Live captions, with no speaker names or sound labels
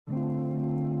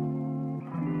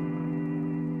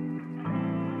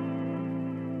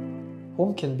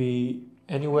Home can be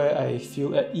anywhere I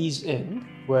feel at ease in,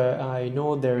 where I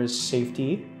know there is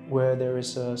safety, where there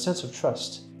is a sense of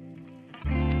trust.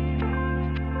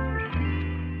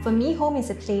 For me, home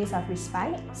is a place of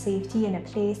respite, safety, and a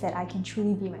place that I can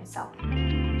truly be myself.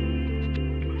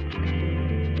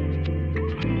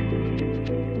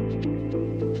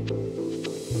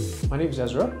 My name is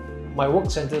Ezra. My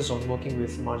work centers on working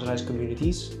with marginalized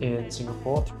communities in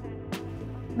Singapore.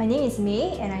 My name is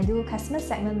May, and I do customer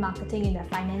segment marketing in the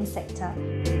finance sector.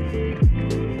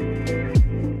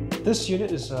 This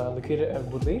unit is located at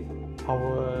Woodley.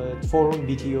 Our 4-room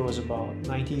BTO is about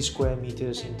 90 square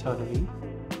meters internally.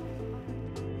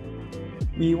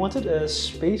 We wanted a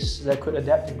space that could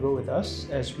adapt and grow with us,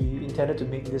 as we intended to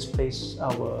make this place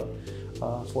our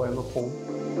forever home.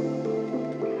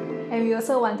 And we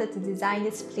also wanted to design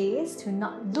this place to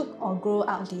not look or grow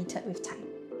outdated with time.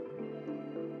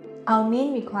 Our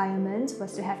main requirement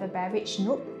was to have a beverage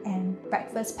nook and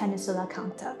breakfast peninsula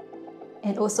counter,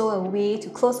 and also a way to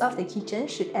close off the kitchen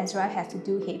should Ezra have to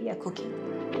do heavier cooking.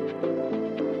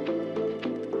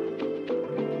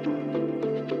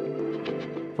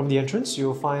 From the entrance,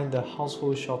 you'll find the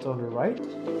household shelter on the right.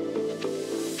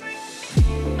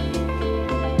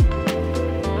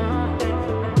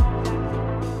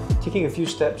 Taking a few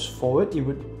steps forward, it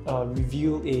would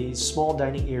reveal a small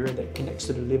dining area that connects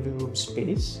to the living room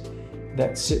space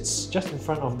that sits just in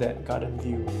front of that garden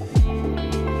view.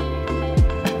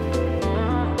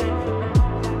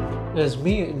 As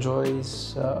May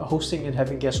enjoys hosting and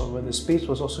having guests over, the space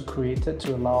was also created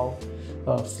to allow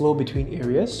flow between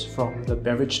areas, from the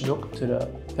beverage nook to the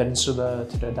peninsula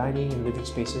to the dining and living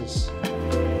spaces.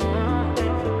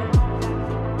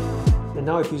 And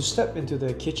now if you step into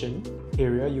the kitchen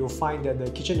area, you'll find that the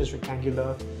kitchen is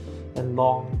rectangular and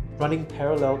long, running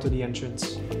parallel to the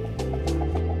entrance.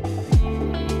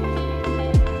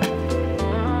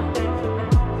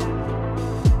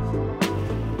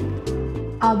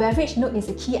 Our beverage nook is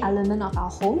a key element of our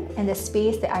home and the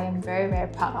space that I am very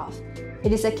proud of.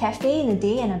 It is a cafe in the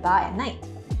day and a bar at night.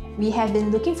 We have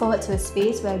been looking forward to a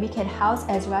space where we can house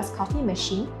Ezra's coffee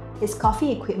machine, his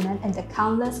coffee equipment, and the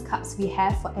countless cups we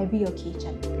have for every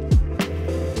occasion.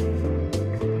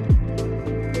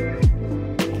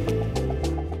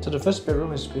 So the first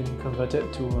bedroom has been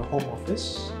converted to a home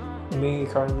office. May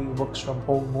currently works from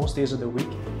home most days of the week.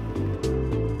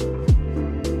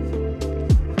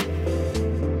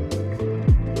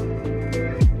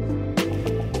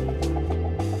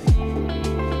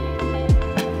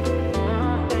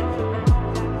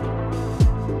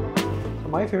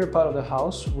 My favorite part of the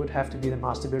house would have to be the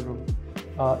master bedroom.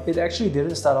 It actually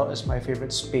didn't start out as my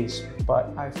favorite space,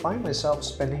 but I find myself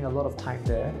spending a lot of time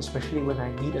there, especially when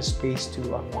I need a space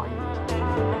to unwind.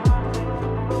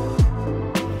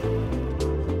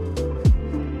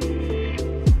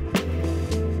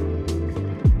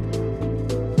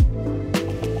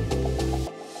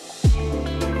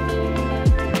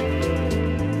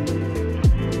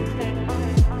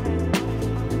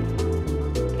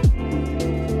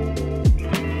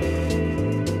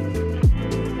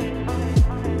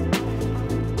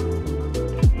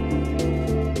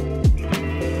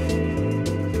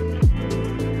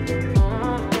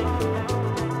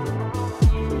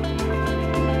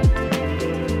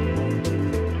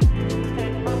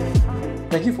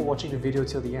 Thank you for watching the video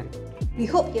till the end. We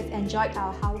hope you've enjoyed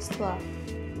our house tour.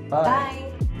 Bye. Bye.